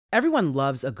Everyone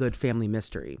loves a good family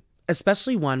mystery,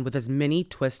 especially one with as many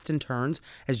twists and turns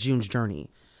as June's journey.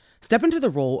 Step into the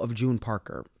role of June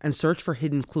Parker and search for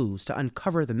hidden clues to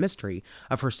uncover the mystery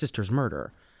of her sister's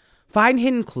murder. Find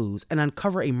hidden clues and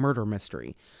uncover a murder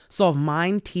mystery. Solve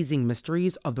mind-teasing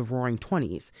mysteries of the Roaring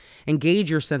Twenties. Engage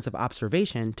your sense of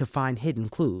observation to find hidden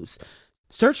clues.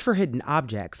 Search for hidden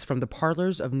objects from the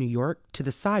parlors of New York to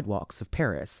the sidewalks of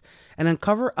Paris, and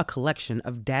uncover a collection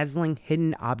of dazzling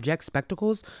hidden object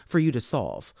spectacles for you to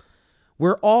solve.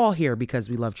 We're all here because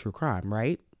we love true crime,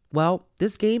 right? Well,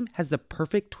 this game has the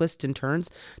perfect twists and turns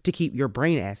to keep your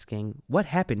brain asking, what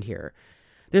happened here?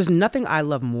 There's nothing I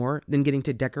love more than getting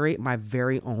to decorate my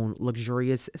very own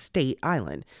luxurious state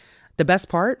island. The best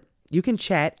part? You can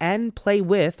chat and play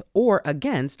with or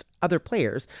against other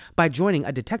players by joining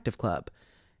a detective club.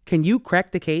 Can you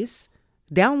crack the case?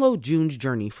 Download June's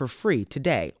Journey for free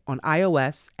today on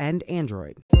iOS and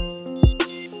Android.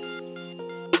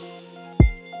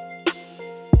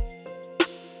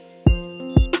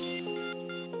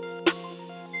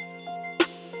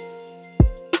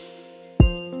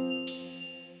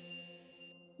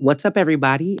 What's up,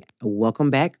 everybody?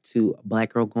 Welcome back to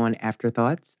Black Girl Going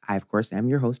Afterthoughts. I, of course, am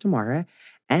your host, Amara,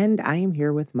 and I am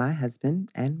here with my husband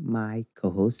and my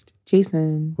co-host,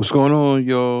 Jason. What's going on,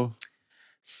 y'all?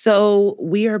 So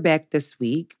we are back this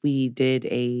week. We did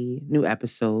a new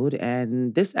episode,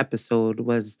 and this episode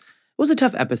was a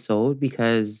tough episode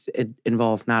because it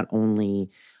involved not only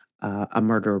a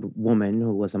murdered woman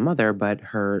who was a mother, but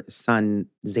her son,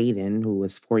 Zaden, who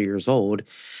was 4 years old,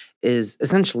 is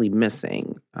essentially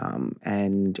missing.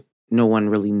 And no one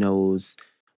really knows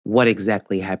what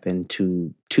exactly happened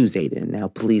to Zaden. Now,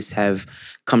 police have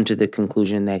come to the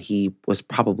conclusion that he was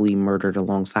probably murdered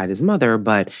alongside his mother,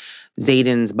 but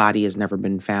Zaden's body has never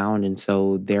been found. And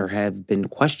so there have been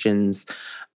questions,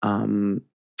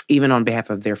 even on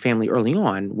behalf of their family early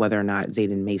on, whether or not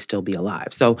Zaden may still be alive.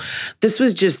 So this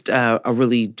was just a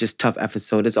really just tough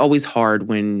episode. It's always hard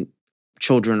when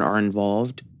children are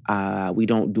involved. We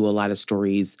don't do a lot of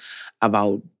stories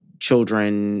about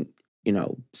children,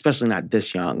 especially not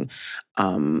this young.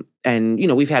 And,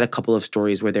 we've had a couple of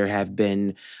stories where there have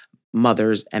been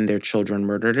mothers and their children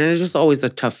murdered. And it's just always a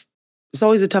tough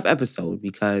episode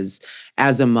because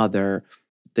as a mother,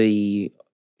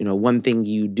 one thing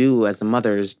you do as a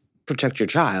mother is protect your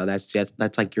child.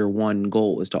 That's like your one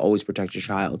goal is to always protect your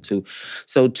child. To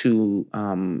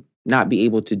not be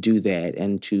able to do that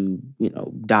and to,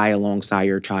 die alongside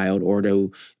your child or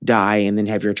to die and then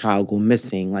have your child go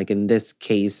missing, like in this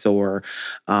case, or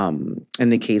in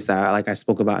the case like I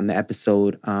spoke about in the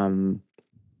episode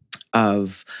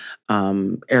of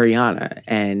Ariana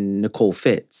and Nicole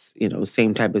Fitz,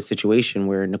 same type of situation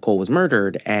where Nicole was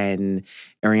murdered and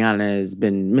Ariana has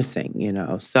been missing,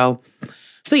 So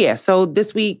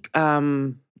this week,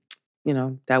 that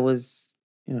was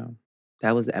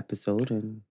the episode,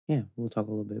 and yeah, we'll talk a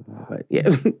little bit more, but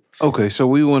yeah. Okay, so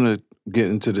we want to get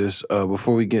into this.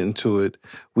 Before we get into it,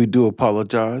 we do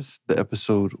apologize. The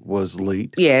episode was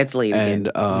late. Yeah, it's late and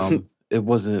again. It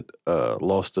wasn't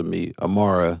lost to me.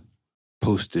 Amara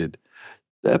posted,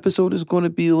 the episode is going to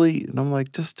be late. And I'm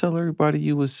like, just tell everybody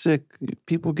you was sick.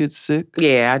 People get sick.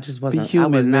 Yeah, I just wasn't.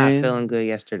 Human, I was not man. Feeling good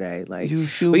yesterday. Like, you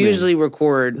human. We usually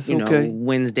record, okay.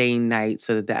 Wednesday night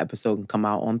so that the episode can come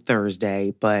out on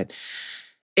Thursday. But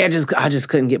I just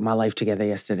couldn't get my life together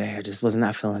yesterday. I just was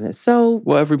not feeling it. So,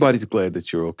 well, everybody's glad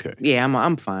that you're okay. Yeah,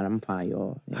 I'm fine. I'm fine,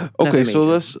 y'all. Yeah, okay, so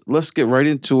let's get right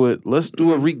into it. Let's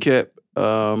do a recap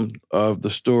of the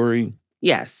story.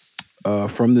 Yes.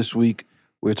 From this week.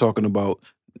 We're talking about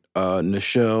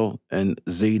Nichelle and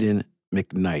Zaden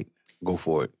McKnight. Go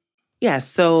for it. Yeah,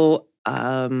 so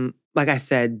like I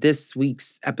said, this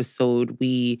week's episode,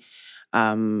 we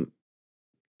told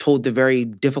the very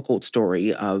difficult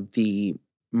story of the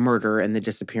murder and the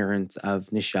disappearance of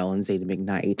Nichelle and Zaden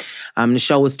McKnight.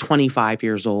 Nichelle was 25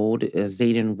 years old.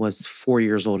 Zaden was 4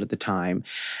 years old at the time.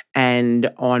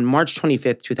 And on March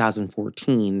 25th,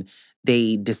 2014,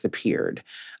 they disappeared.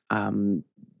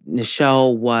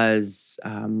 Nichelle was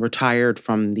retired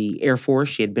from the Air Force.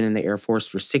 She had been in the Air Force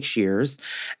for 6 years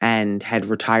and had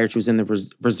retired. She was in the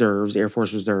reserves, Air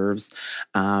Force reserves,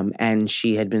 and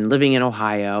she had been living in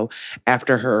Ohio.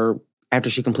 After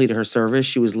she completed her service,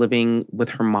 she was living with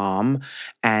her mom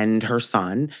and her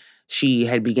son. She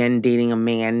had begun dating a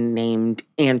man named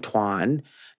Antoine,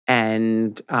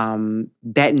 and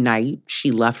that night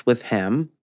she left with him,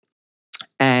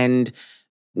 and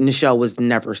Nichelle was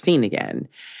never seen again.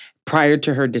 prior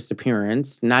to her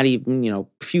disappearance, not even, a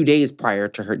few days prior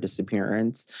to her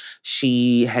disappearance,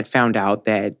 she had found out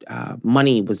that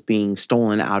money was being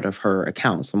stolen out of her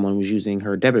account. Someone was using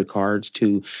her debit cards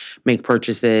to make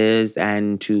purchases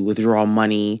and to withdraw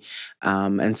money.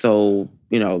 And so,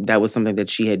 that was something that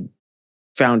she had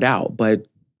found out. But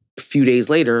a few days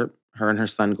later, her and her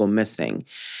son go missing.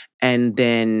 And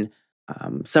then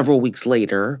several weeks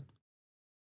later,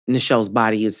 Nichelle's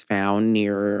body is found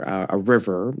near a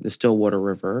river, the Stillwater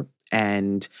River,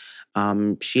 and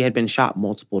she had been shot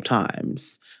multiple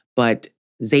times. But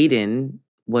Zaden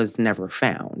was never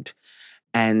found.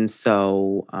 And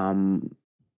so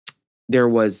there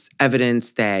was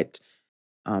evidence that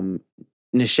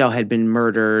Nichelle had been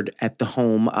murdered at the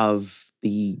home of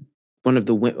a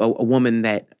woman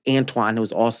that Antoine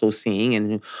was also seeing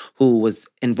and who was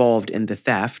involved in the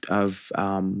theft of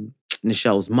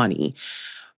Nichelle's money.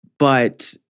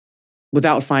 But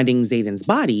without finding Zaden's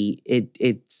body,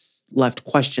 it's left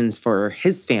questions for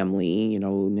his family,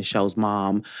 Nichelle's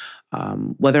mom,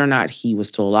 whether or not he was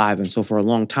still alive. And so for a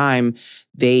long time,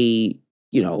 they,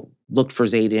 looked for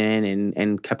Zaden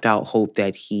and kept out hope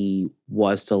that he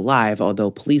was still alive,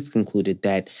 although police concluded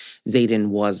that Zaden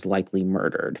was likely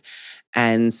murdered.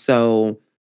 And so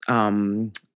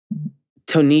Tonisha,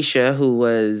 who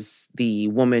was the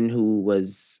woman who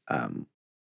was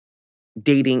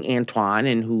dating Antoine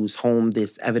and whose home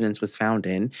this evidence was found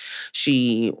in,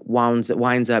 she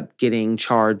winds up getting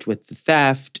charged with the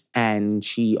theft, and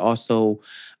she also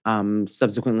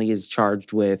subsequently is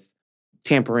charged with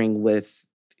tampering with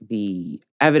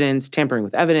evidence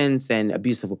and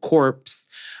abuse of a corpse,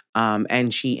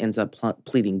 and she ends up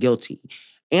pleading guilty.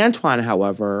 Antoine,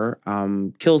 however,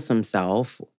 kills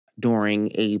himself during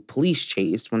a police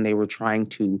chase when they were trying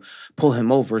to pull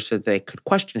him over so they could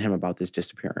question him about this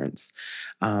disappearance.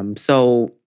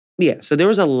 So there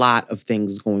was a lot of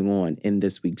things going on in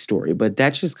this week's story, but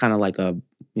that's just kind of like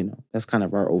that's kind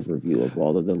of our overview of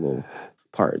all of the little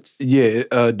parts. Yeah,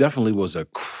 it definitely was a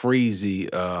crazy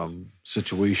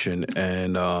situation.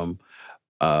 And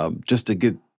just to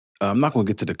get, I'm not going to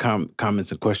get to the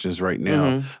comments and questions right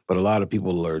now, but a lot of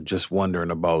people are just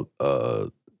wondering about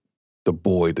the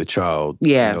boy, the child,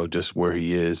 just where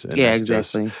he is. And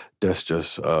exactly. That's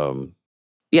just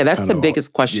that's the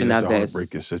biggest question of this.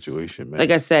 Heartbreaking situation, man.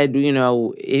 Like I said,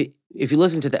 if you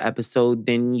listen to the episode,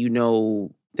 then you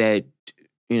know that,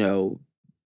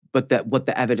 but what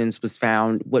the evidence was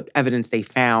found, what evidence they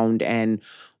found, and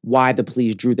why the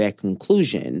police drew that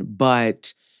conclusion.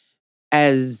 But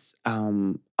as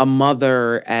a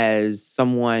mother, as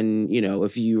someone,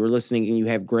 if you were listening and you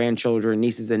have grandchildren,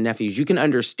 nieces and nephews, you can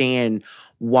understand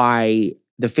why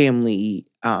the family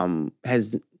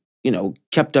has,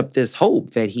 kept up this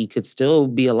hope that he could still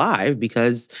be alive,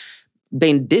 because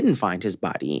they didn't find his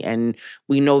body. And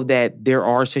we know that there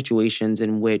are situations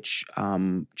in which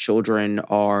children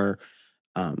are,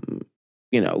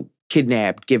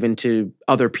 kidnapped, given to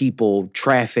other people,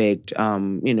 trafficked,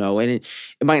 and it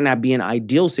might not be an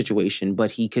ideal situation,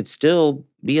 but he could still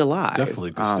be alive.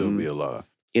 Definitely could still be alive.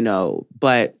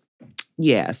 But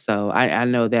yeah, so I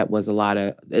know that was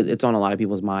it's on a lot of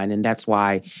people's mind, and that's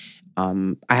why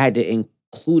I had to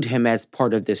include him as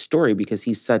part of this story, because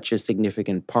he's such a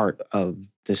significant part of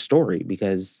the story,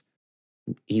 because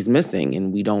he's missing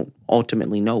and we don't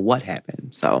ultimately know what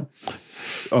happened. So,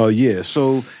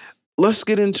 so let's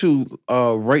get into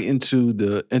right into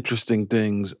the interesting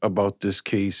things about this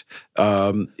case.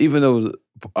 Even though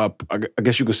I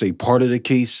guess you could say part of the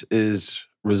case is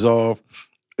resolved,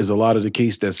 is a lot of the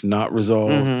case that's not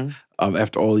resolved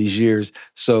after all these years.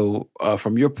 So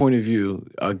from your point of view,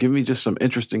 give me just some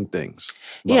interesting things.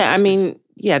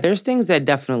 There's things that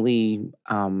definitely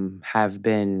have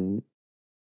been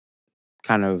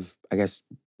kind of, I guess,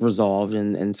 resolved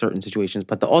in certain situations.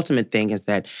 But the ultimate thing is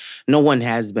that no one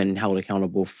has been held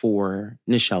accountable for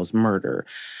Nichelle's murder.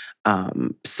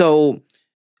 So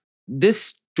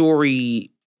this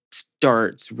story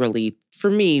starts really, for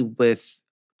me, with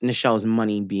Nichelle's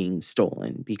money being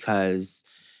stolen, because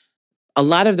a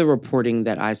lot of the reporting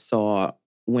that I saw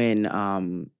when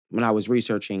I was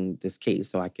researching this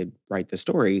case so I could write the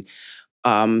story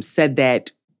said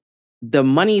that the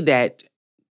money that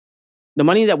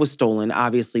was stolen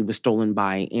obviously was stolen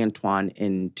by Antoine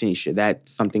and Tanisha.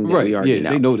 That's something that we already know.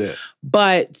 They know that.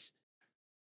 But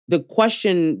the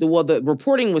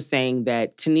reporting was saying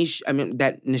that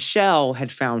that Nichelle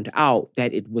had found out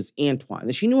that it was Antoine.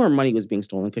 That she knew her money was being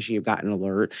stolen because she had gotten an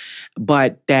alert,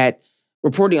 but that a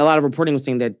lot of reporting was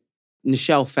saying that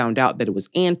Nichelle found out that it was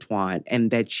Antoine and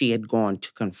that she had gone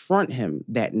to confront him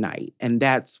that night, and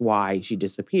that's why she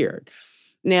disappeared.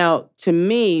 Now, to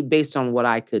me, based on what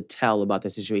I could tell about the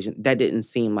situation, that didn't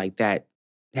seem like that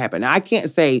happened. Now, I can't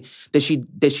say that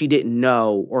she didn't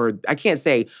know, or I can't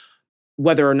say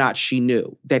whether or not she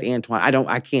knew that Antoine.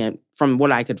 I can't, from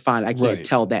what I could find, I can't Right.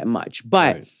 tell that much.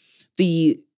 But Right.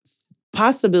 the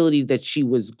possibility that she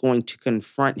was going to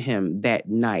confront him that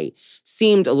night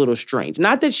seemed a little strange.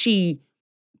 Not that she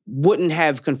wouldn't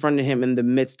have confronted him in the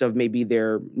midst of maybe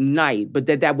their night, but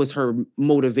that was her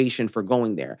motivation for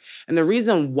going there. And the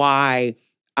reason why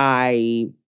I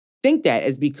think that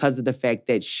is because of the fact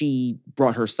that she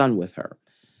brought her son with her.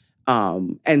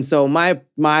 And so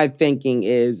my thinking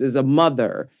is, as a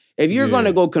mother, if you're going to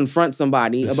Yeah. go confront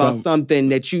somebody There's about some- something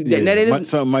that Yeah. it isn't,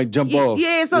 Something might jump off.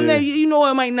 yeah, something that you know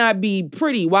it might not be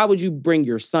pretty, why would you bring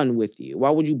your son with you? Why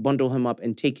would you bundle him up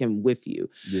and take him with you?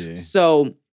 Yeah.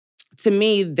 So to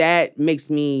me, that makes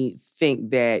me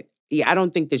think that, yeah, I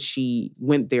don't think that she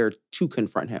went there to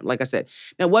confront him. Like I said,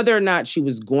 now whether or not she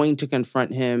was going to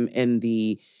confront him in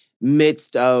the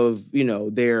midst of,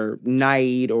 their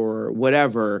night or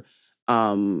whatever,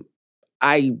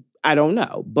 I I don't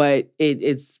know, but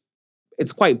it's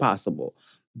quite possible.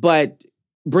 But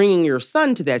bringing your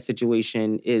son to that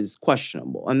situation is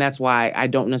questionable, and that's why I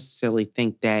don't necessarily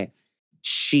think that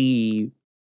she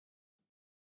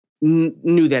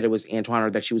knew that it was Antoine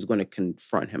or that she was going to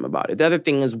confront him about it. The other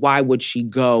thing is, why would she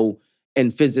go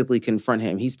and physically confront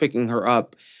him? He's picking her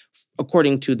up,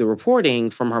 according to the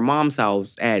reporting, from her mom's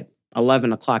house at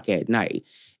 11 o'clock at night.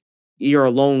 You're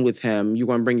alone with him. You're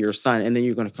going to bring your son, and then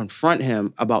you're going to confront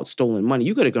him about stolen money.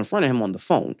 You could have confronted him on the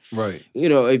phone. Right.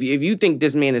 If you think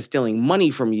this man is stealing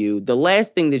money from you, the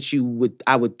last thing that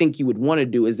I would think you would want to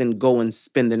do is then go and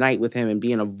spend the night with him and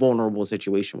be in a vulnerable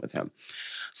situation with him.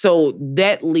 So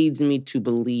that leads me to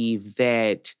believe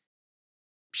that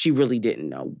she really didn't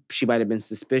know. She might have been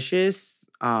suspicious.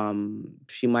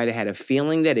 She might have had a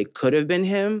feeling that it could have been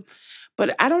him,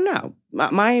 but I don't know.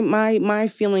 My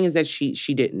feeling is that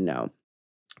she didn't know.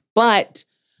 But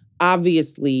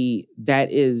obviously, that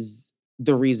is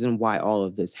the reason why all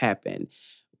of this happened,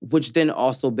 which then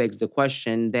also begs the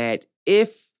question that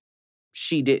if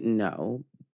she didn't know,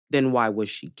 then why was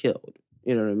she killed?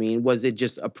 You know what I mean? Was it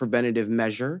just a preventative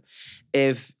measure?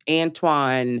 If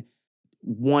Antoine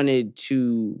wanted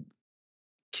to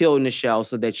kill Nichelle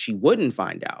so that she wouldn't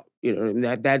find out,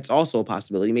 that's also a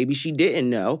possibility. Maybe she didn't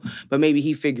know, but maybe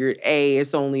he figured,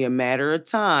 it's only a matter of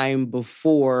time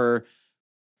before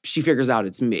she figures out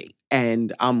it's me,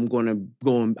 and I'm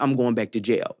going back to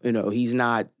jail. He's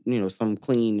not, some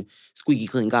squeaky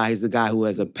clean guy. He's the guy who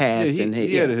has a past, Yeah, and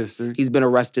he had a history. He's been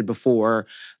arrested before.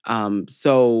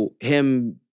 So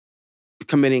him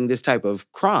committing this type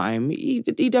of crime, he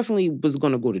definitely was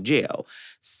going to go to jail.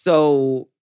 So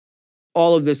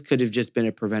all of this could have just been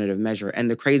a preventative measure. And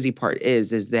the crazy part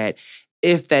is that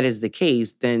if that is the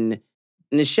case, then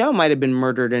Nichelle might have been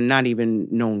murdered and not even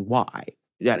known why.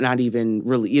 Not even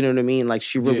really, you know what I mean? Like,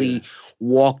 she really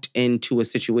walked into a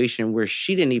situation where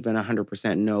she didn't even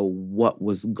 100% know what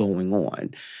was going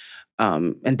on.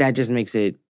 And that just makes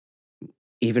it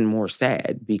even more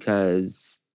sad,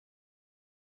 because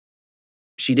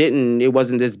it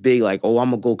wasn't this big, like, oh, I'm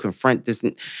gonna go confront this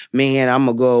man. I'm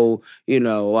gonna go,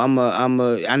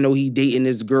 I know he dating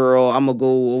this girl. I'm gonna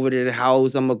go over to the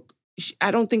house. I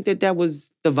don't think that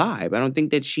was the vibe. I don't think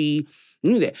that she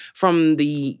knew that. From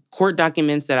the court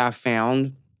documents that I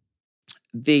found,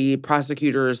 the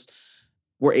prosecutors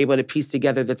were able to piece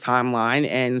together the timeline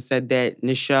and said that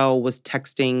Nichelle was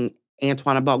texting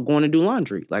Antoine about going to do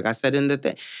laundry. Like I said in the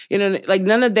thing, like,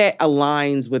 none of that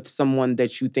aligns with someone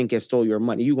that you think has stole your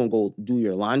money. You gonna go do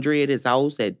your laundry at his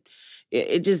house?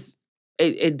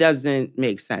 It doesn't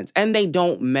make sense. And they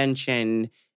don't mention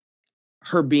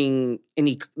her being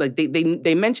any, like,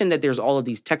 they mentioned that there's all of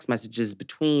these text messages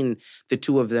between the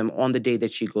two of them on the day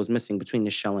that she goes missing, between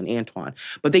Nichelle and Antoine.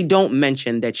 But they don't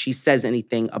mention that she says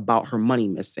anything about her money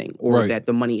missing, or that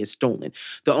the money is stolen.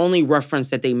 The only reference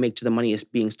that they make to the money is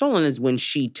being stolen is when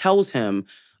she tells him,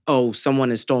 oh, someone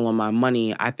has stolen my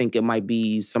money. I think it might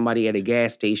be somebody at a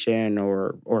gas station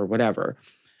or whatever.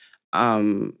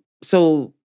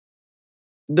 So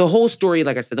the whole story,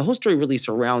 like I said, the whole story really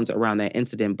surrounds around that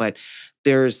incident, but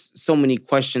there's so many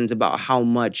questions about how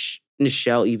much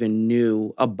Nichelle even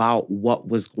knew about what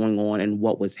was going on and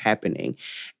what was happening.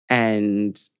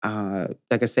 And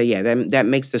like I said, that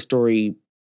makes the story,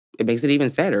 it makes it even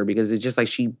sadder, because it's just like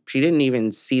she didn't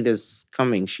even see this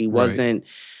coming. She wasn't,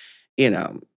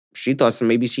 she thought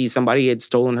maybe somebody had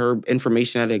stolen her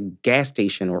information at a gas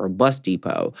station or a bus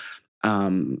depot.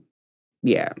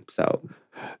 So.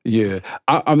 Yeah.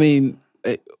 I mean,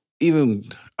 even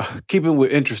keeping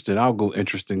with interesting, I'll go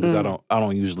interesting because Mm. I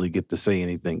don't usually get to say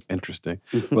anything interesting.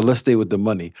 But let's stay with the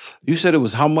money. You said it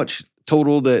was how much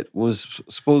total that was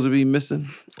supposed to be missing?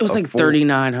 It was like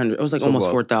 $3,900. It was like almost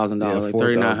 $4,000, like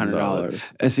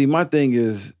 $3,900. And see, my thing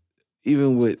is,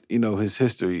 even with his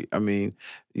history, I mean,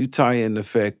 you tie in the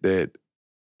fact that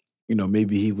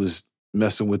maybe he was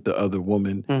messing with the other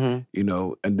woman, and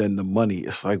then the money.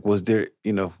 It's like, was there,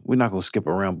 we're not gonna skip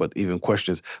around, but even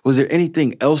questions. Was there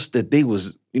anything else that they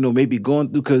was, maybe going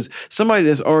through? Because somebody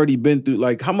that's already been through,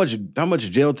 like, how much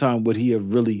jail time would he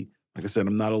have really? Like I said,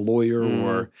 I'm not a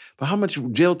lawyer, but how much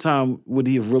jail time would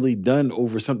he have really done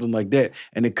over something like that?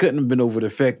 And it couldn't have been over the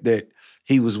fact that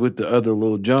he was with the other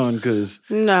Lil Jon, because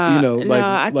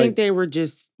I think they were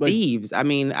just thieves. I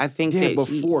mean, I think that but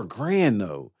 $4,000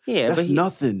 though, that's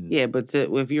nothing. Yeah, but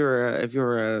if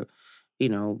you're a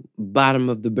bottom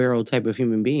of the barrel type of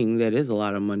human being, that is a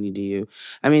lot of money to you.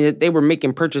 I mean, they were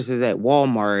making purchases at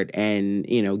Walmart and,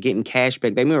 getting cash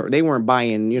back. They weren't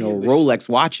buying, Rolex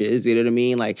watches, you know what I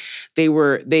mean? Like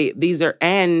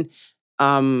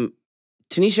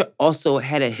Tanisha also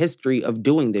had a history of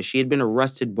doing this. She had been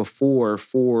arrested before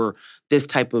for this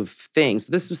type of thing.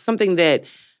 So this was something that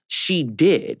she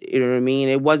did, you know what I mean?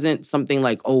 It wasn't something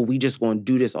like, oh, we just going to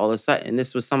do this all of a sudden.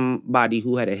 This was somebody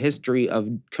who had a history of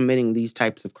committing these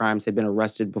types of crimes, had been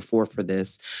arrested before for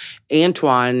this.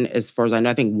 Antoine, as far as I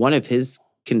know, I think one of his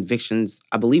convictions,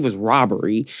 I believe, was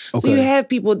robbery. Okay. So you have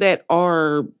people that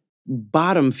are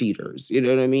bottom feeders, you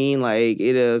know what I mean? Like,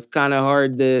 it is kind of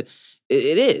hard to...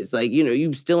 It is. Like,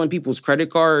 you stealing people's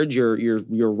credit cards, you're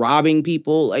robbing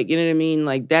people, like, you know what I mean?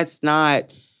 Like, that's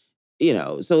not...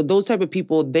 so those type of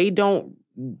people, they don't,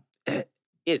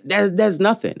 that's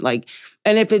nothing. Like,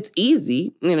 and if it's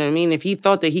easy, you know what I mean? If he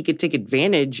thought that he could take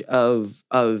advantage of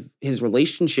his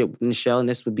relationship with Nichelle and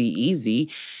this would be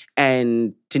easy,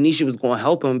 and Tanisha was going to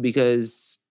help him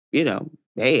because,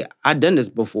 hey, I've done this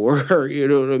before, you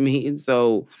know what I mean?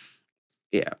 So,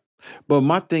 yeah. But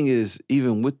my thing is,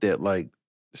 even with that, like,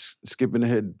 skipping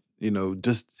ahead,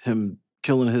 just him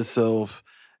killing himself,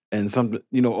 and something,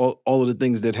 all of the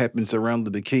things that happened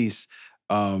surrounding the case,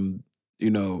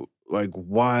 like,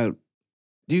 why?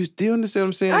 Do you understand what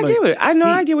I'm saying? I get it.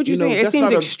 I get what you're saying. It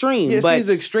seems extreme. It seems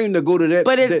extreme to go to that.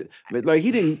 But it's... like,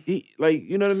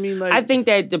 you know what I mean? Like, I think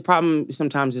that the problem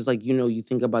sometimes is, like, you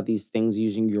think about these things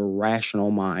using your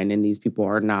rational mind, and these people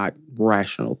are not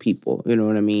rational people. You know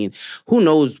what I mean? Who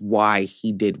knows why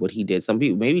he did what he did? Some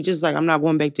people, maybe just like, I'm not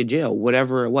going back to jail,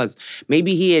 whatever it was.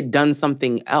 Maybe he had done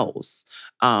something else.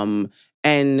 And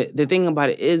the thing about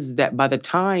it is that by the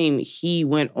time he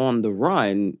went on the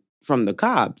run from the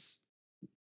cops,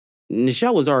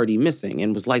 Nichelle was already missing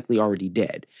and was likely already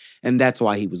dead. And that's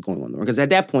why he was going on the run. Because at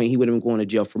that point, he would have been going to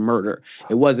jail for murder.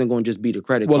 It wasn't going to just be the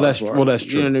credit card. That's true.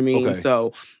 You know what I mean? Okay.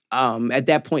 So at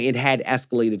that point, it had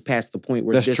escalated past the point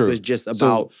where this was just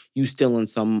about you stealing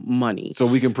some money. So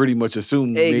we can pretty much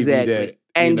assume maybe that...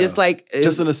 And just like...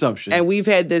 just an assumption. And we've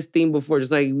had this theme before,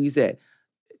 just like we said.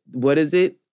 What is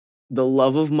it? The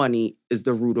love of money is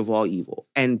the root of all evil.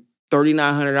 And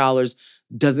 $3,900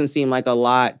 doesn't seem like a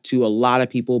lot to a lot of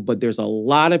people, but there's a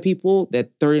lot of people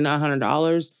that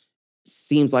 $3,900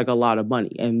 seems like a lot of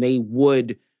money. And they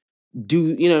would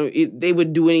do, they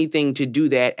would do anything to do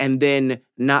that and then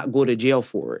not go to jail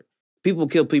for it. People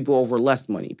kill people over less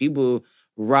money. People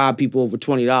rob people over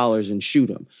 $20 and shoot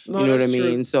them. No, you know what I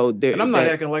true. mean? So and I'm not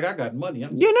acting like I got money. No.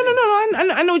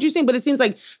 I know what you're saying, but it seems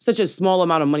like such a small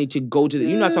amount of money to go to.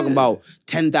 You're not talking about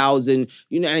 10,000.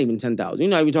 You're not even 10,000. You're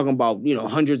not even talking about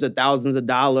hundreds of thousands of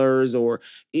dollars, or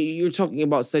you're talking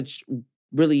about such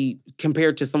really,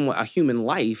 compared to a human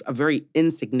life, a very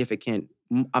insignificant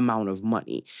amount of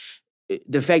money.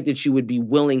 The fact that you would be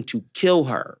willing to kill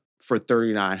her for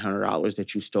 $3,900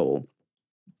 that you stole,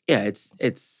 yeah, it's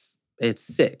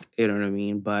sick. You know what I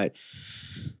mean? But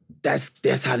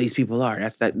that's how these people are.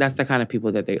 That's the kind of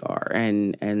people that they are.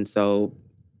 And so,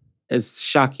 as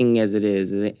shocking as it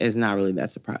is, it's not really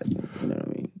that surprising. You know what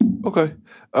I mean?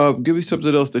 Okay. Give me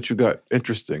something else that you got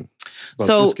interesting about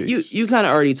so this case. You kind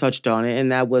of already touched on it,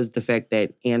 and that was the fact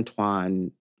that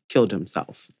Antoine killed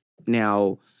himself.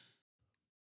 Now,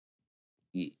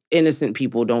 innocent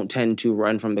people don't tend to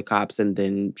run from the cops and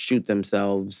then shoot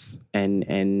themselves, and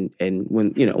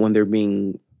when they're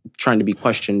trying to be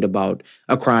questioned about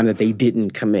a crime that they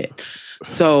didn't commit.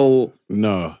 So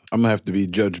no, I'm gonna have to be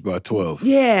judged by 12.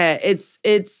 Yeah, it's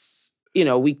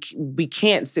we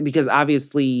can't say, because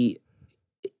obviously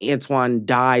Antoine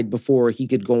died before he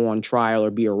could go on trial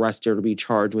or be arrested or be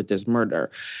charged with this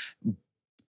murder.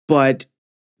 But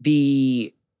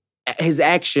his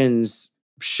actions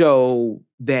show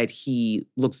that he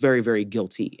looks very, very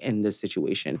guilty in this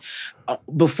situation.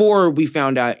 Before we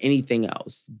found out anything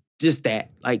else, just that.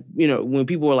 Like, when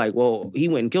people were like, well, he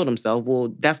went and killed himself,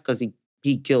 well, that's because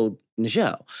he killed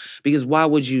Nichelle. Because why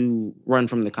would you run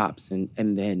from the cops and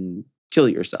then kill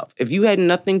yourself? If you had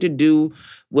nothing to do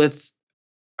with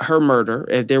her murder,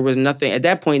 if there was nothing, at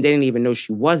that point, they didn't even know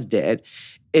she was dead.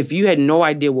 If you had no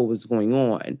idea what was going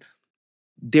on,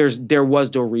 there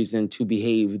was no reason to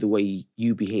behave the way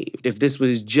you behaved. If this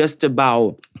was just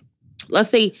about, let's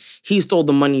say he stole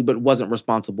the money but wasn't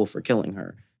responsible for killing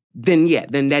her, then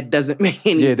that doesn't make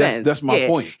any sense. That's my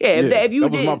point. Yeah, that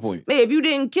was my point. If you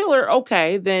didn't kill her,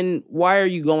 okay, then why are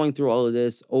you going through all of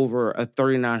this over a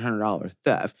 $3,900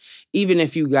 theft? Even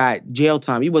if you got jail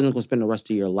time, you wasn't going to spend the rest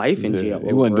of your life in jail.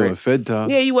 He wasn't doing fed time.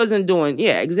 Yeah, he wasn't doing,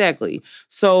 exactly.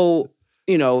 So,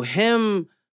 him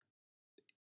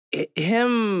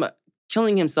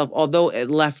killing himself, although it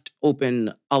left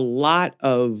a lot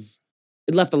of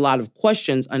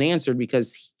questions unanswered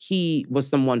because he was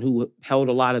someone who held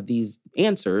a lot of these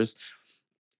answers.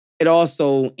 It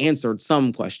also answered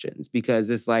some questions because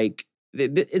it's like,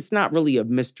 it's not really a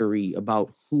mystery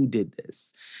about who did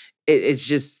this. It's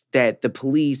just that the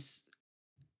police,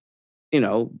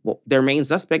 their main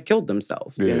suspect killed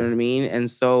themselves. You know what I mean? And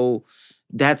so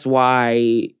that's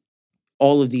why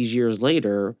all of these years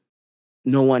later,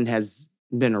 no one has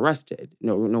been arrested.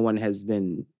 No one has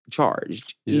been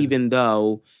charged, even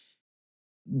though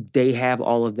they have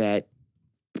all of that.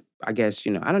 I guess,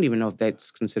 I don't even know if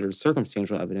that's considered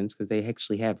circumstantial evidence because they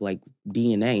actually have like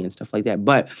DNA and stuff like that.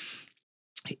 But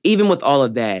even with all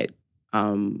of that,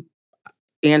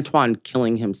 Antoine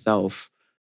killing himself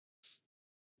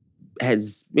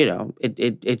has,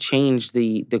 it changed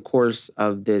the course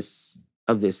of this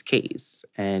case.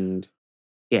 And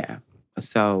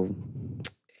so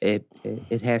it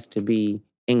has to be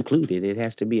included. It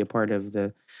has to be a part of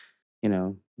the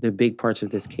big parts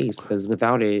of this case, because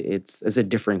without it, it's a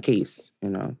different case,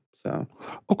 so.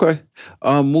 Okay.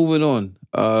 Moving on.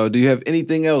 Do you have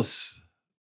anything else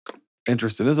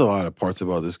interesting? There's a lot of parts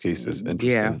about this case that's interesting.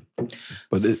 Yeah.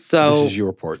 But this is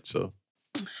your part, so.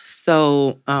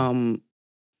 So,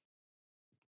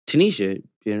 Tanisha,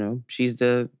 she's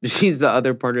the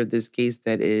other part of this case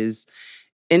that is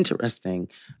interesting.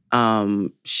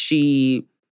 She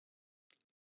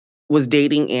was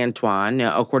dating Antoine.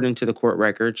 Now, according to the court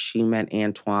record, she met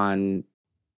Antoine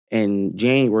in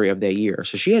January of that year.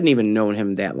 So she hadn't even known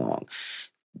him that long.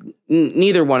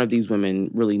 Neither one of these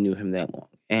women really knew him that long.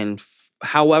 And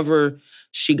however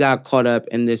she got caught up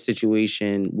in this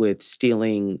situation with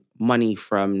stealing money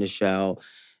from Nichelle,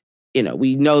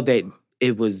 we know that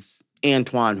it was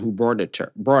Antoine who brought it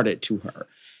to her.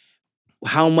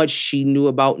 How much she knew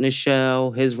about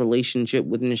Nichelle, his relationship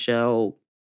with Nichelle,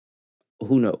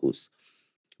 who knows?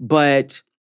 But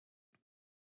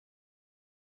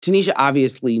Tanisha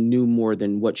obviously knew more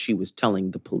than what she was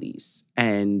telling the police.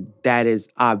 And that is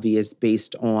obvious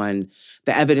based on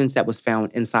the evidence that was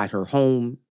found inside her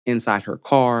home, inside her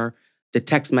car, the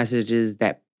text messages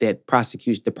that the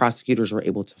prosecutors were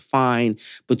able to find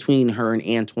between her and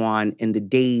Antoine in the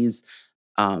days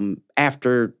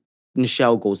after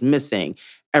Nichelle goes missing.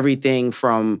 Everything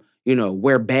from,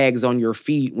 wear bags on your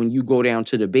feet when you go down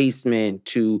to the basement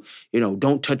to,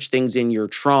 don't touch things in your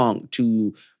trunk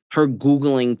to her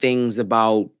Googling things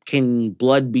about can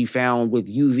blood be found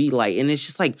with UV light. And it's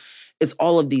just like, it's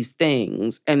all of these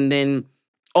things. And then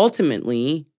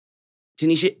ultimately,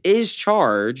 Tanisha is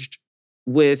charged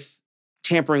with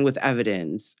tampering with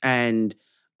evidence and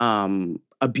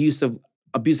abuse of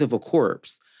a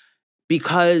corpse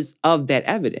because of that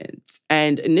evidence.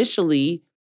 And initially,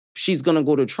 she's going to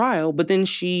go to trial, but then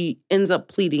she ends up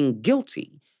pleading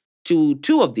guilty to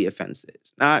 2 of the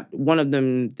offenses. Not one of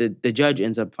them the judge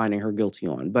ends up finding her guilty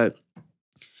on, but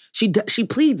she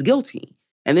pleads guilty.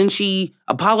 And then she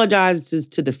apologizes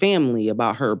to the family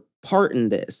about her part in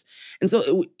this. And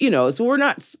so, so we're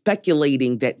not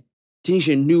speculating that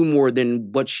Tanisha knew more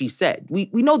than what she said. We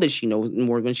know that she knows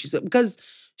more than she said because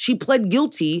she pled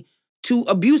guilty to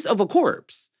abuse of a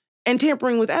corpse and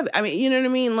tampering with evidence. I mean, you know what I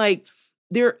mean? Like,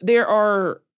 there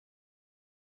are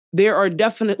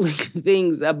definitely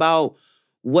things about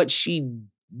what she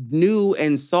knew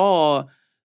and saw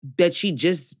that she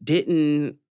just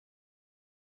didn't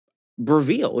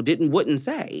reveal, wouldn't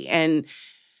say. And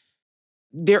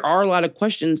there are a lot of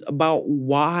questions about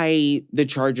why the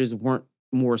charges weren't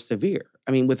more severe.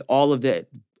 I mean, with all of the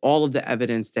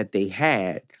evidence that they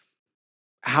had,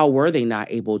 how were they not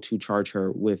able to charge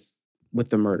her with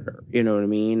the murder? You know what I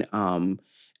mean?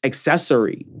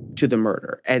 accessory to the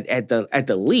murder at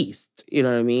the least. You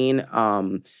know what I mean?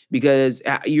 Because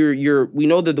we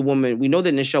know that we know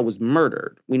that Nichelle was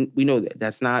murdered. We know that.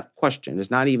 That's not questioned.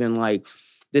 It's not even like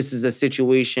this is a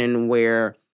situation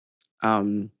where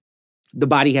the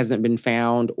body hasn't been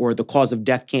found or the cause of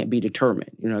death can't be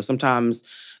determined. You know, sometimes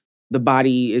the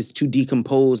body is too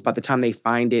decomposed by the time they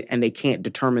find it and they can't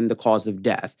determine the cause of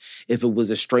death, if it was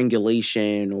a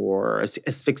strangulation or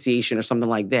asphyxiation or something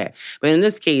like that. But in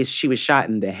this case, she was shot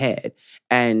in the head.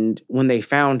 And when they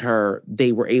found her,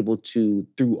 they were able to,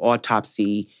 through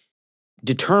autopsy,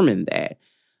 determine that.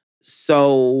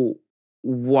 So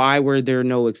why were there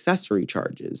no accessory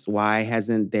charges? Why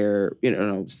hasn't there,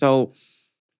 so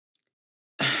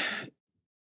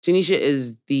Tanisha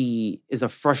is a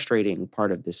frustrating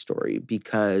part of this story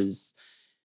because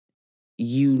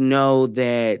you know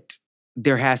that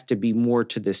there has to be more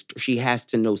to this. She has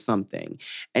to know something.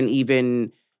 And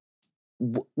even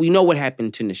we know what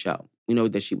happened to Nichelle. We know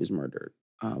that she was murdered.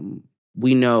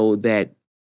 We know that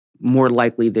more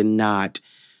likely than not,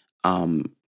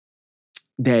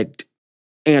 that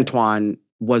Antoine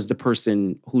was the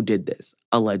person who did this,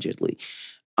 allegedly.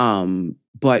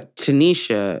 But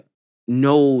Tanisha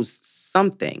knows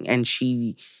something, and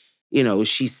she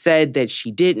said that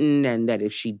she didn't, and that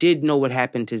if she did know what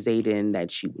happened to Zaden, that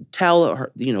she would tell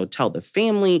her, tell the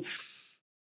family.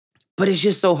 But it's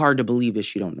just so hard to believe that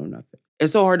she don't know nothing.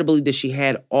 It's so hard to believe that she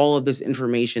had all of this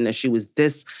information, that she was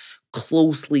this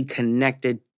closely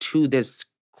connected to this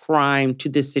crime, to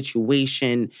this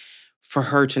situation, for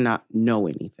her to not know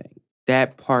anything.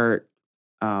 That part,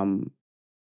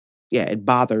 it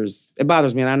bothers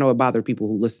me. And I know it bothers people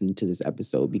who listen to this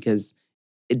episode because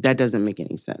that doesn't make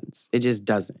any sense. It just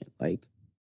doesn't. Like,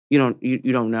 you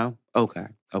don't know? Okay,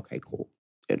 cool.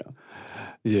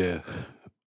 Yeah.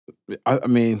 I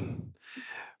mean,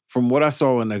 from what I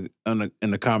saw in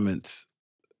the comments,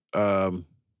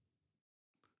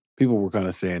 people were kind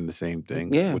of saying the same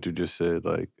thing. Yeah. What you just said,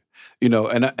 like,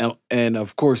 and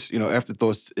of course,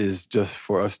 afterthoughts is just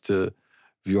for us to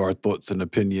view our thoughts and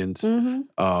opinions.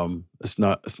 Mm-hmm. It's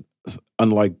not it's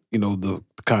unlike the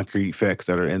concrete facts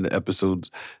that are in the episodes.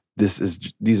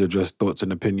 These are just thoughts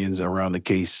and opinions around the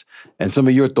case, and some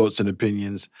of your thoughts and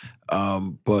opinions.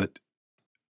 But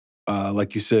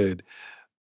like you said,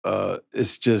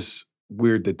 it's just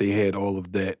weird that they had all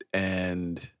of that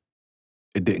and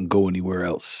it didn't go anywhere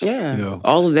else. Yeah.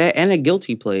 All of that and a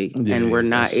guilty plea. Yeah, and we're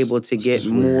not able to get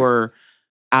more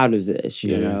out of this,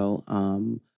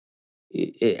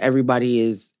 everybody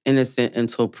is innocent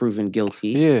until proven guilty.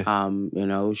 Yeah.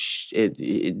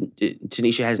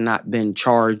 Tanisha has not been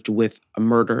charged with a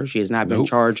murder. She has not been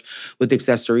charged with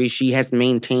accessory. She has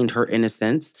maintained her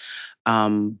innocence.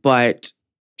 But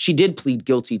she did plead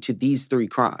guilty to these 3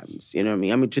 crimes, you know what I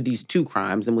mean? I mean, to these 2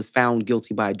 crimes, and was found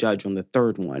guilty by a judge on the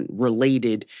 3rd one,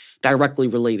 directly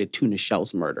related to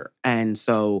Nichelle's murder. And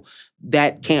so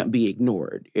that can't be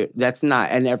ignored. That's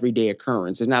not an everyday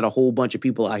occurrence. There's not a whole bunch of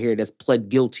people out here that's pled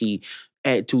guilty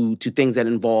to things that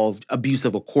involved abuse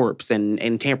of a corpse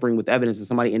and tampering with evidence, and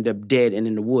somebody ended up dead and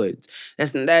in the woods.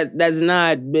 It's not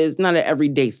an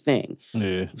everyday thing.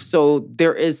 Yeah. So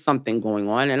there is something going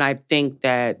on, and I think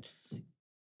that,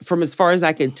 from as far as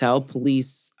I could tell,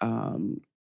 police, were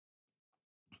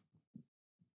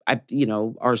at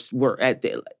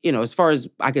the, as far as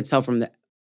I could tell from the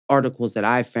articles that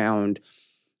I found,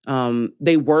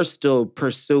 they were still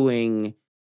pursuing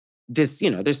this.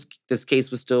 This case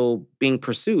was still being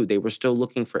pursued. They were still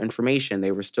looking for information.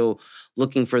 They were still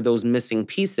looking for those missing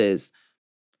pieces,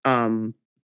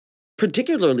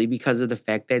 particularly because of the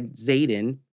fact that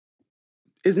Zaden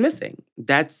is missing.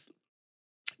 That's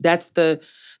the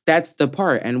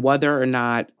part. And whether or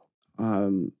not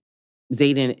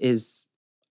Zaden is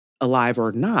alive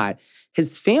or not,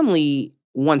 his family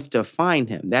wants to find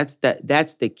him. That's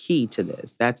the key to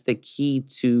this. That's the key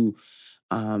to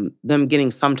them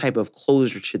getting some type of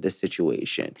closure to this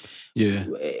situation. Yeah.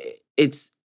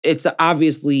 It's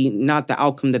obviously not the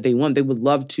outcome that they want. They would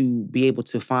love to be able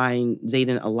to find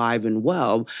Zaden alive and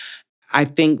well. I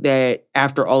think that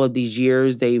after all of these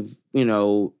years, they've,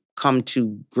 come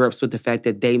to grips with the fact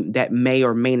that that may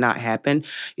or may not happen.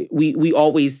 We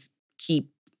always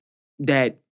keep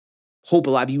that hope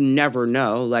alive. You never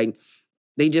know. Like,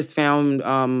 they just found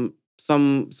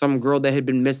some girl that had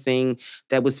been missing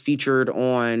that was featured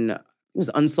on, it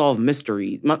was Unsolved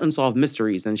Mysteries,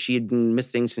 and she had been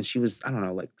missing since she was,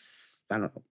 a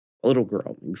little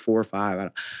girl, maybe 4 or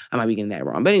 5. I might be getting that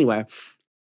wrong, but anyway.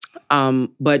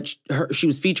 But she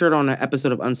was featured on an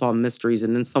episode of Unsolved Mysteries,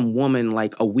 and then some woman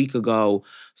like a week ago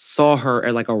saw her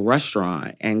at like a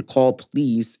restaurant and called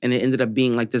police, and it ended up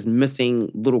being like this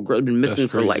missing little girl, been That's missing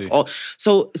for like crazy. all.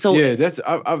 So Yeah, that's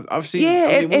I've seen. yeah,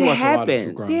 I mean, we it watch a lot of true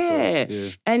happens. crime, so Yeah,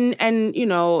 yeah. and you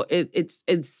know it's.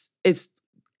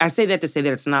 I say that to say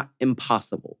that it's not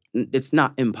impossible. It's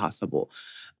not impossible.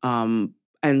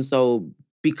 And so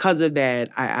because of that,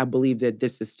 I believe that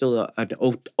this is still an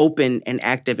open and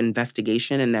active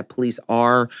investigation, and that police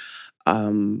are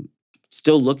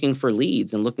still looking for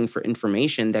leads and looking for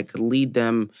information that could lead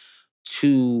them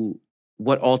to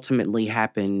what ultimately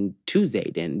happened to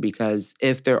Zaden. Because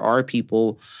if there are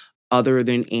people other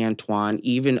than Antoine,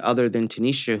 even other than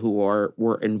Tanisha, who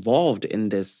were involved in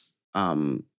this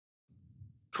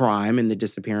crime and the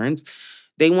disappearance,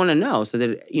 they want to know so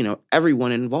that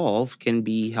everyone involved can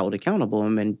be held accountable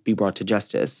and then be brought to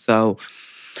justice. So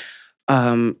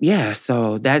yeah,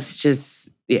 so that's just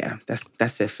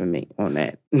that's it for me on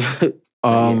that. Yeah.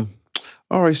 All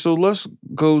right, so let's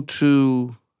go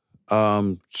to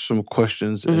some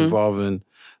questions involving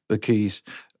the case.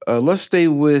 Let's stay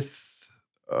with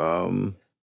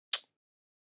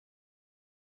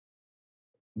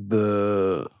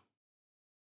the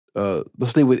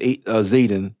let's stay with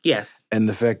Zaden. Yes. And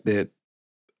the fact that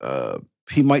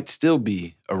he might still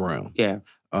be around. Yeah.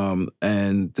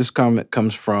 And this comment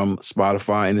comes from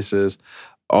Spotify, and it says,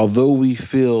 although we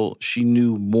feel she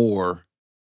knew more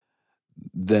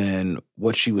than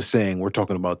what she was saying, we're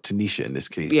talking about Tanisha in this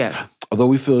case. Yes. Although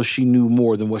we feel she knew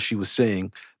more than what she was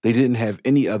saying, they didn't have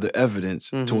any other evidence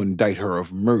to indict her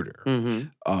of murder. And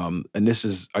this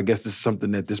is, I guess this is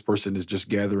something that this person is just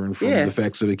gathering from the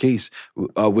facts of the case,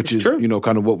 which is, true.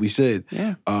 Kind of what we said.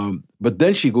 Yeah. But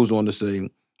then she goes on to say,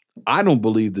 I don't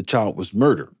believe the child was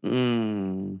murdered.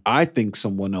 I think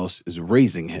someone else is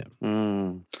raising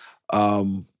him.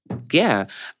 Yeah.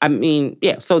 I mean,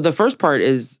 yeah. So the first part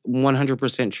is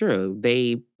 100% true.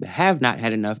 They have not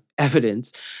had enough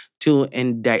evidence to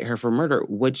indict her for murder,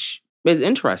 which is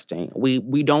interesting.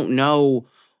 We don't know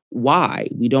why.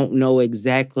 We don't know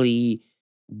exactly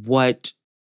what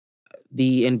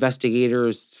the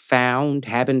investigators found,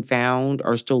 haven't found,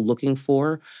 are still looking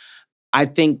for. I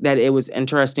think that it was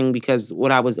interesting because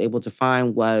what I was able to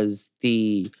find was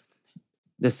the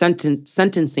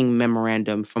sentencing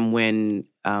memorandum from when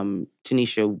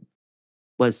Tanisha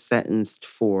was sentenced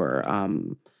for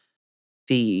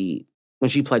when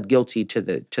she pled guilty to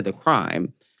the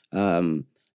crime,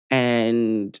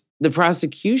 and the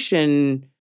prosecution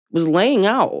was laying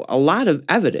out a lot of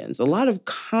evidence, a lot of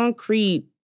concrete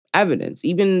evidence.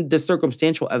 Even the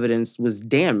circumstantial evidence was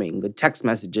damning. The text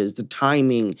messages, the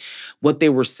timing, what they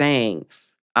were saying.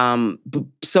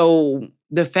 So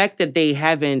the fact that they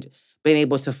haven't been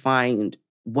able to find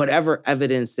whatever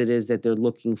evidence it is that they're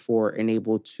looking for and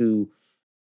able to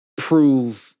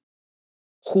prove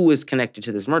who is connected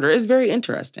to this murder is very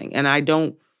interesting. And I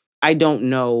don't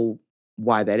know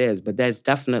why that is, but that's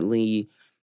definitely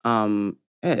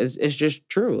it's just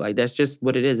true. Like that's just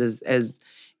what it is. As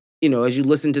as you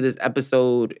listen to this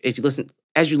episode, as you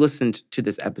listened to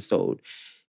this episode,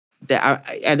 that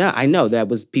I know that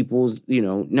was people's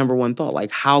number one thought.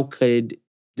 Like, how could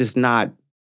this not?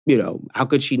 How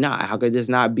could she not? How could this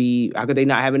not be? How could they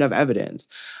not have enough evidence?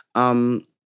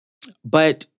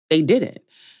 But they didn't,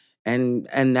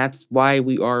 and that's why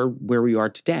we are where we are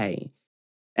today.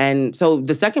 And so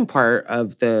the second part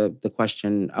of the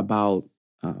question about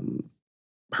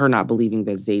her not believing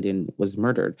that Zaden was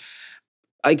murdered,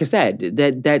 like I said,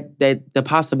 that the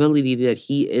possibility that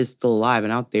he is still alive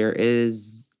and out there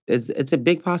is it's a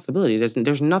big possibility.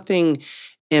 There's nothing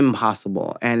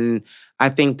impossible. And I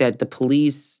think that the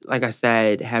police, like I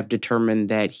said, have determined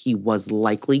that he was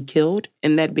likely killed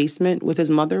in that basement with his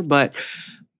mother, but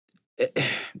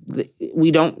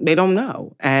they don't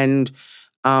know. And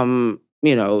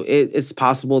it's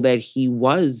possible that he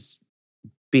was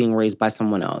being raised by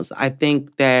someone else. I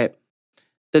think that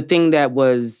the thing that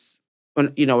was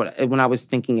when I was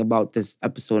thinking about this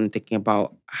episode and thinking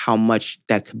about how much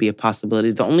that could be a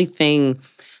possibility, the only thing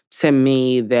to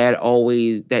me that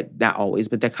not always,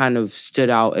 but that kind of stood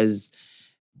out as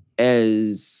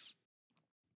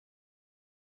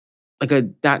like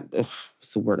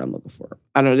what's the word I'm looking for?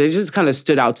 I don't know. It just kind of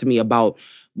stood out to me about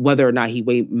whether or not he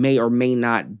may or may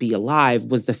not be alive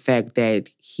was the fact that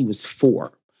he was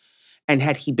 4. And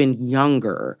had he been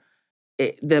younger,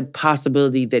 the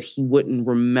possibility that he wouldn't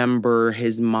remember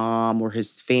his mom or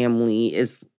his family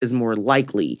is more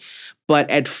likely. But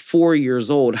at 4 years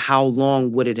old, how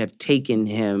long would it have taken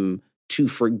him to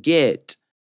forget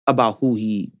about who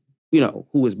he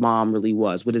who his mom really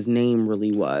was, what his name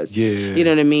really was. Yeah. You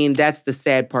know what I mean? That's the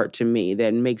sad part to me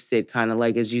that makes it kind of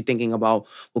like, as you're thinking about,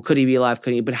 well, could he be alive?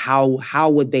 Could he? But how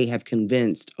would they have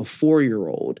convinced a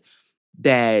 4-year-old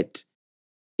that,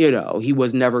 he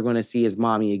was never going to see his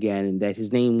mommy again and that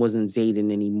his name wasn't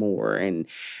Zaden anymore? And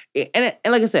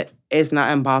like I said, it's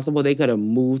not impossible. They could have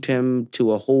moved him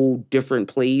to a whole different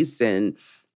place and,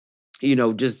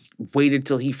 just waited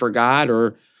till he forgot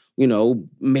or,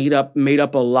 made up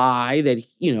a lie that,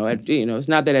 it's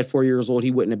not that at 4 years old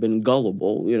he wouldn't have been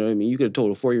gullible. You know what I mean? You could have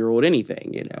told a 4-year-old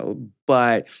anything,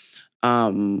 but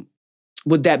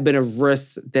would that have been a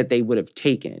risk that they would have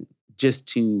taken just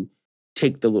to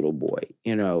take the little boy?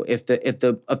 If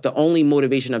the only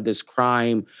motivation of this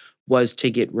crime was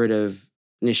to get rid of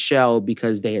Nichelle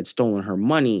because they had stolen her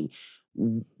money,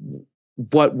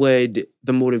 what would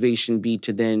the motivation be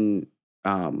to then,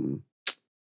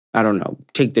 I don't know,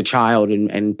 take the child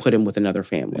and put him with another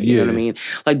family? You know what I mean?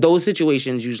 Like, those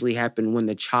situations usually happen when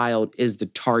the child is the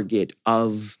target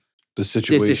of the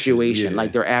situation.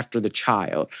 Like, they're after the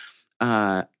child.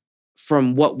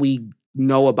 From what we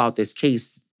know about this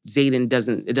case, Zaden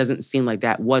it doesn't seem like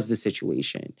that was the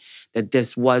situation. That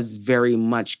this was very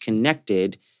much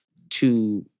connected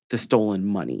to the stolen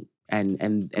money and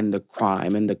the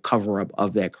crime and the cover-up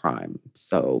of that crime.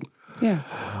 So, yeah.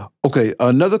 Okay,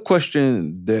 another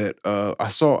question that I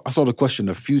saw the question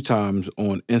a few times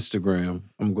on Instagram.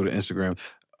 I'm going to go to Instagram.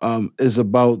 Is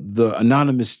about the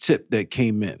anonymous tip that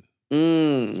came in.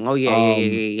 Oh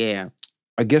yeah.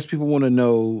 I guess people want to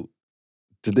know,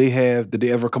 did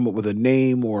they ever come up with a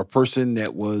name or a person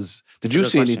that was? Did you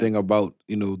see anything about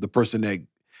the person that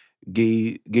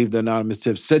gave the anonymous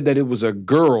tip? Said that it was a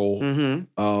girl.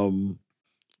 Mm-hmm.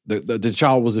 The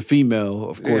child was a female.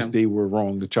 Of course, they were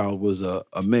wrong. The child was a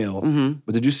male. Mm-hmm.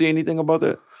 But did you see anything about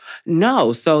that?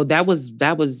 No. So that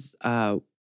was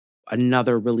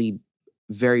another really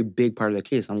very big part of the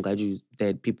case. I'm glad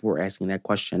that people were asking that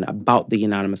question about the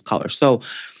anonymous caller. So,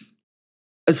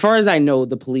 as far as I know,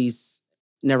 the police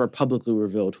never publicly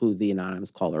revealed who the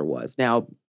anonymous caller was. Now,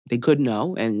 they could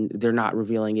know, and they're not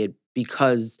revealing it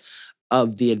because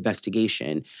of the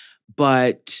investigation.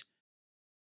 But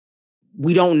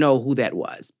we don't know who that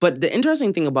was. But the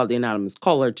interesting thing about the anonymous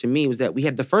caller to me was that we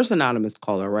had the first anonymous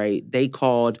caller, right? They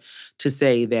called to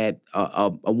say that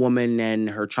a woman and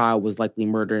her child was likely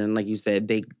murdered. And like you said,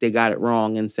 they got it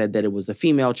wrong and said that it was a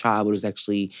female child, but it was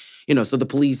actually, so the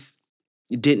police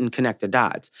didn't connect the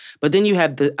dots. But then you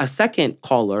have a second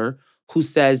caller who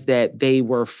says that they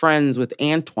were friends with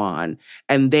Antoine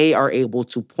and they are able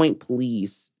to point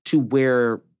police to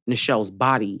where Nichelle's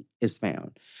body is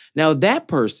found. Now, that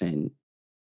person,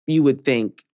 you would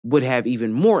think, would have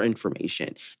even more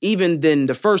information, even than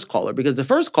the first caller, because the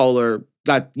first caller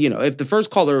got, if the first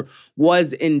caller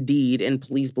was indeed, and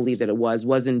police believe that it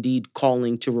was indeed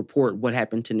calling to report what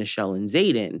happened to Nichelle and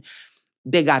Zaden,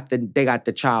 they got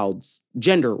the child's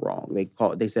gender wrong.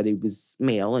 They said he was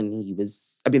male and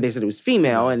they said it was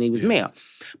female and he was male.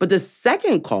 But the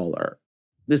second caller,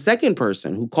 the second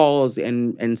person who calls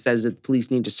and says that police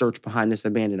need to search behind this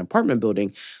abandoned apartment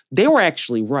building, they were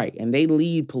actually right. And they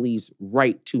lead police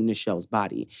right to Nichelle's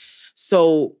body.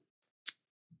 So,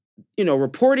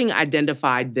 reporting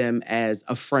identified them as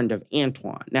a friend of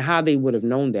Antoine. Now, how they would have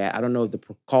known that, I don't know if the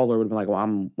caller would have been like, well,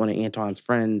 I'm one of Antoine's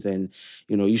friends and,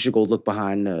 you should go look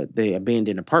behind the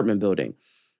abandoned apartment building.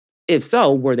 If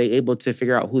so, were they able to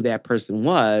figure out who that person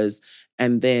was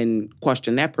and then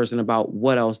question that person about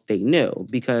what else they knew?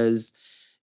 Because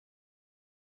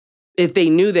if they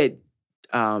knew that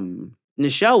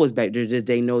Nichelle was back there, did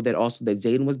they know that also that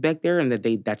Zaden was back there and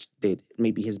that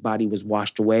maybe his body was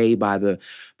washed away by the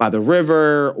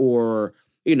river or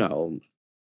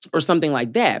or something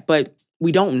like that? But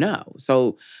we don't know.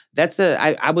 So that's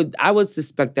I would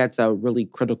suspect that's a really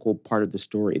critical part of the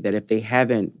story, that if they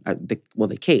haven't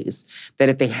the case, that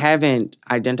if they haven't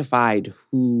identified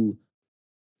who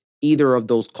either of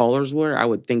those callers were, I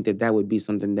would think that would be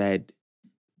something that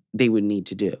they would need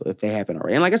to do if they haven't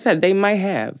already. And like I said, they might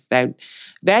have.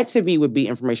 That to me would be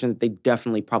information that they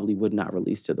definitely probably would not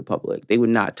release to the public. They would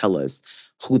not tell us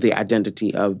who the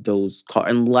identity of those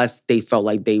unless they felt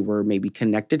like they were maybe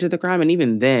connected to the crime. And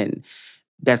even then,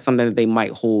 that's something that they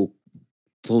might hold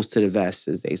close to the vest,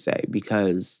 as they say,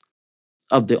 because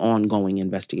of the ongoing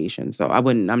investigation. So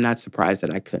I'm not surprised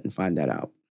that I couldn't find that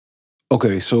out.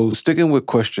 Okay, so sticking with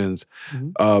questions,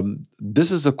 Mm-hmm.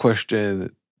 this is a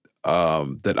question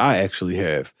that I actually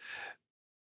have.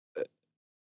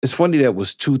 It's funny that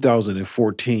was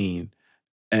 2014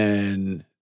 and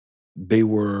they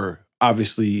were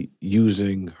obviously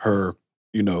using her,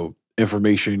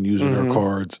 information, using her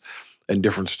cards in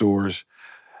different stores.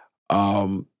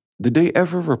 Did they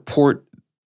ever report,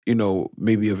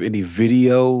 maybe of any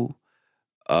video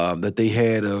that they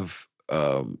had of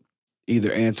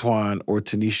either Antoine or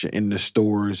Tanisha in the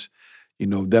stores,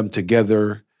 them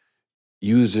together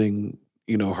using,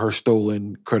 her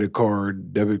stolen credit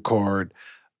card, debit card?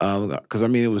 Because I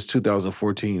mean, it was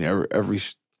 2014.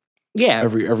 Yeah.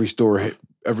 Every store,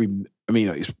 I mean,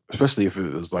 especially if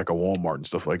it was like a Walmart and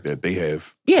stuff like that, they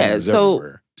have Yeah. cameras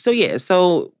everywhere.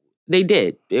 So they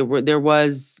did. There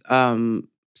was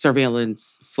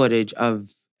surveillance footage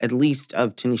of at least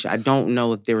of Tanisha. I don't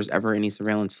know if there was ever any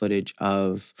surveillance footage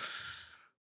of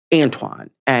Antoine,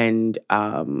 and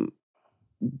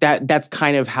that's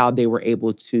kind of how they were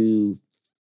able to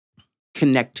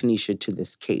connect Tanisha to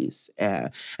this case.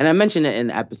 And I mentioned it in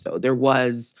the episode. There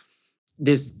was,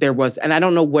 and I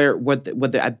don't know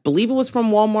whether I believe it was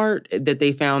from Walmart that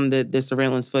they found the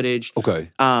surveillance footage.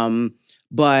 Okay.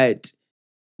 But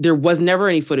there was never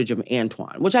any footage of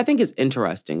Antoine, which I think is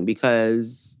interesting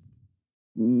because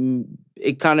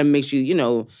it kind of makes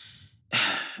you,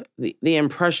 the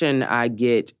impression I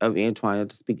get of Antoine,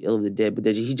 not to speak ill of the dead, but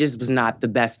that he just was not the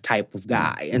best type of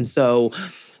guy. And so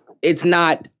it's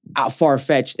not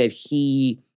far-fetched that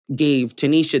he gave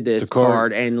Tanisha this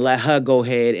card and let her go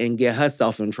ahead and get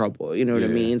herself in trouble, you know what I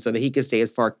mean? So that he could stay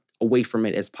as far away from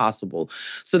it as possible.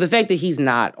 So the fact that he's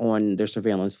not on their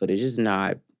surveillance footage is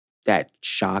not that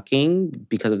shocking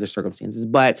because of the circumstances.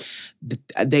 But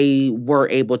they were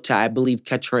able to, I believe,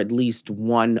 catch her at least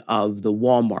one of the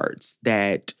Walmarts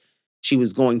that she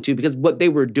was going to. Because what they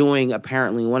were doing,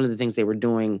 apparently, one of the things they were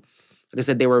doing, like I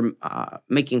said, they were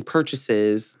making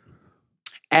purchases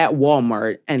at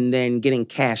Walmart and then getting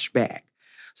cash back.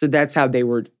 So that's how they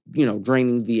were,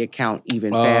 draining the account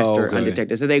even faster,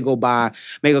 undetected. So they go by,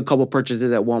 make a couple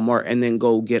purchases at Walmart, and then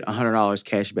go get $100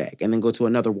 cash back, and then go to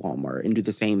another Walmart and do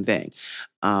the same thing.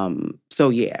 So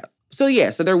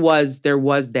there was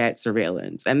that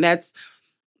surveillance, and that's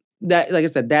that. Like I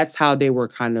said, that's how they were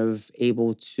kind of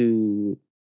able to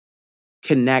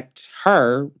connect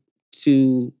her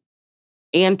to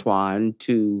Antoine,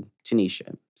 to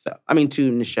Tanisha. So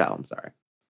to Nichelle. I'm sorry.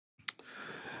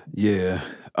 Yeah.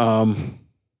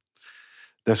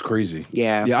 That's crazy.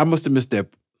 Yeah. Yeah, I must have missed that.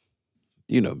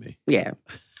 You know me. Yeah.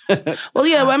 Well,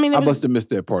 yeah. I must have missed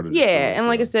that part of the story. And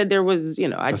like I said, there was,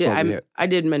 I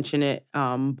did mention it,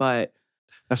 but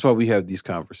that's why we have these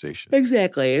conversations.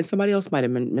 Exactly, and somebody else might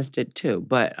have missed it too.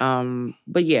 But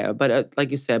like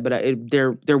you said,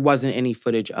 there wasn't any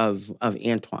footage of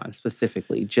Antoine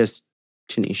specifically, just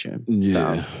Tanisha.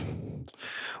 Yeah. So.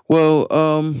 Well,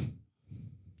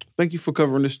 thank you for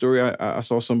covering this story. I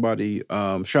saw somebody,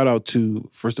 shout out to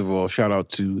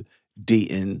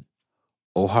Dayton,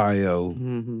 Ohio.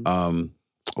 Mm-hmm.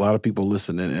 A lot of people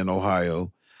listening in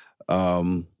Ohio.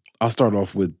 I'll start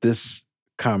off with this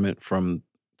comment from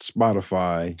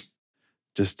Spotify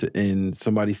just to end.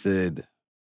 Somebody said,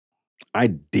 I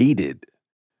dated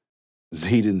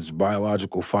Zaden's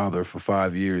biological father for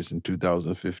 5 years in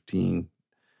 2015.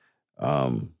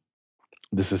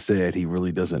 This is sad. He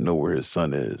really doesn't know where his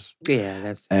son is. Yeah,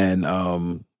 that's sad.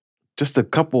 And just a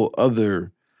couple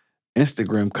other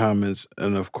Instagram comments,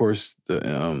 and of course, the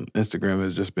Instagram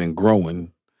has just been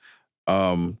growing.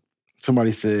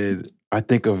 Somebody said, I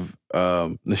think of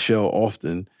Nichelle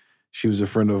often. She was a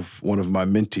friend of one of my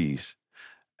mentees,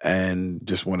 and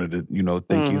just wanted to,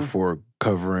 thank you for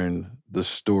covering the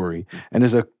story. And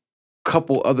there's a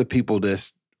couple other people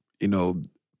that's, I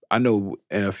know,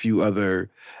 and a few other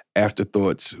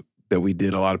afterthoughts that we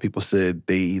did. A lot of people said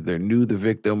they either knew the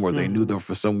victim or they knew them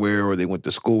from somewhere or they went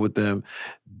to school with them.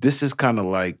 This is kind of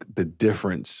like the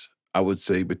difference, I would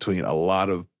say, between a lot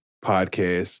of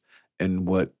podcasts and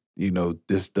what,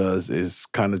 this does is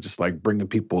kind of just like bringing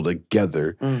people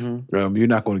together. You're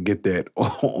not going to get that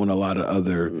on a lot of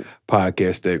other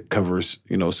podcasts that covers,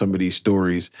 some of these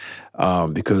stories,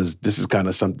 because this is kind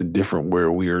of something different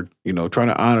where we're, trying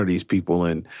to honor these people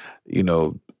and,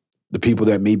 the people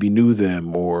that maybe knew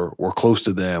them or were close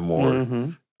to them or,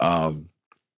 kind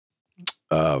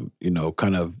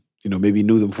of, maybe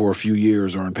knew them for a few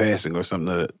years or in passing or something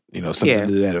that,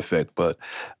 to that effect. But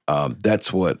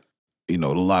that's what, a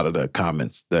lot of the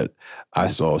comments that I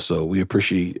saw. So we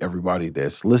appreciate everybody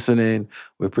that's listening.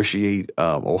 We appreciate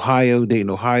Dayton,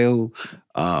 Ohio.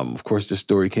 Of course, this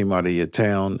story came out of your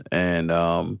town. And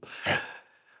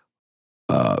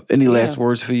any last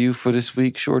words for you for this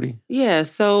week, Shorty? Yeah.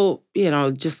 So,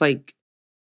 just like,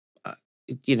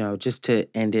 just to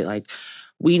end it, like,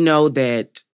 we know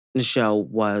that Nichelle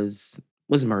was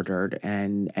murdered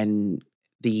and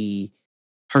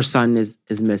her son is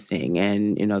missing.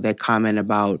 And, that comment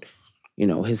about,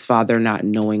 his father not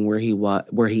knowing where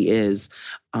he is.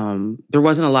 There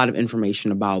wasn't a lot of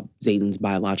information about Zaden's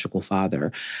biological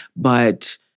father,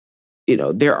 but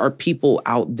there are people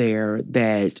out there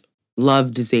that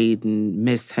loved Zaden,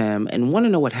 miss him, and want to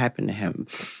know what happened to him.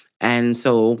 And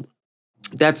so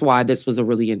that's why this was a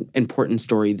really important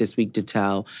story this week to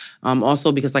tell.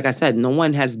 Also, because like I said, no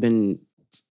one has been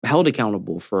held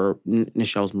accountable for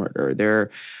Nichelle's murder. There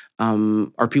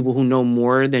are people who know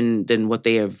more than what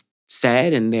they have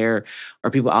said, and there are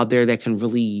people out there that can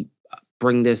really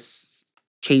bring this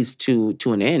case to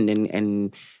an end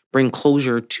and bring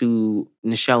closure to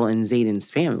Nichelle and Zaden's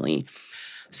family.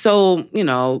 So,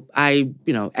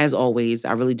 as always,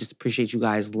 I really just appreciate you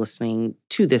guys listening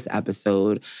to this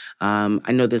episode.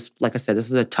 I know this, like I said, this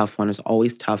was a tough one. It's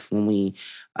always tough when we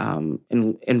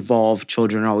involve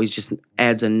children. It always just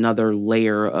adds another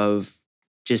layer of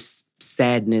just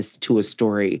sadness to a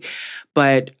story.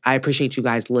 But I appreciate you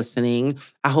guys listening.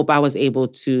 I hope I was able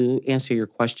to answer your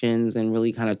questions and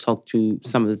really kind of talk to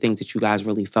some of the things that you guys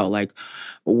really felt like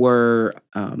were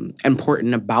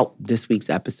important about this week's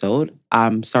episode.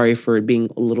 I'm sorry for it being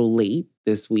a little late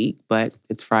this week, but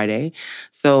it's Friday.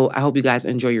 So I hope you guys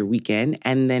enjoy your weekend.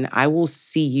 And then I will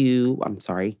see you,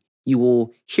 you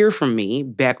will hear from me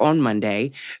back on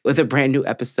Monday with a brand new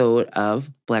episode of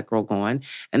Black Girl Gone.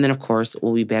 And then, of course,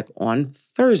 we'll be back on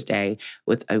Thursday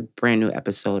with a brand new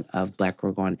episode of Black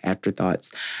Girl Gone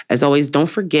Afterthoughts. As always, don't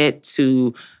forget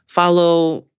to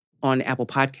follow on Apple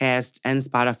Podcasts and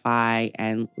Spotify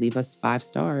and leave us 5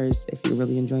 stars if you're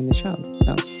really enjoying the show.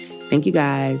 So thank you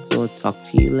guys. We'll talk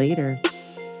to you later.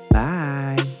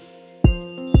 Bye.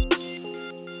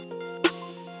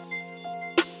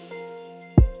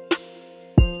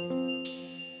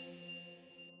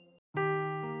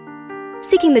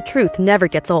 Seeking the truth never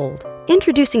gets old.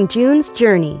 Introducing June's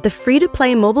Journey, the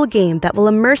free-to-play mobile game that will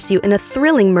immerse you in a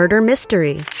thrilling murder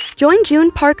mystery. Join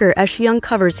June Parker as she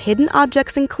uncovers hidden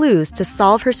objects and clues to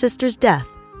solve her sister's death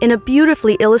in a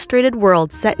beautifully illustrated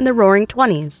world set in the Roaring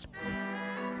 '20s.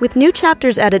 With new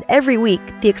chapters added every week,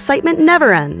 the excitement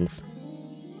never ends.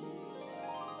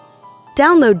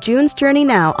 Download June's Journey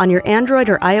now on your Android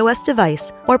or iOS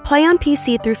device or play on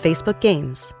PC through Facebook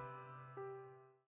Games.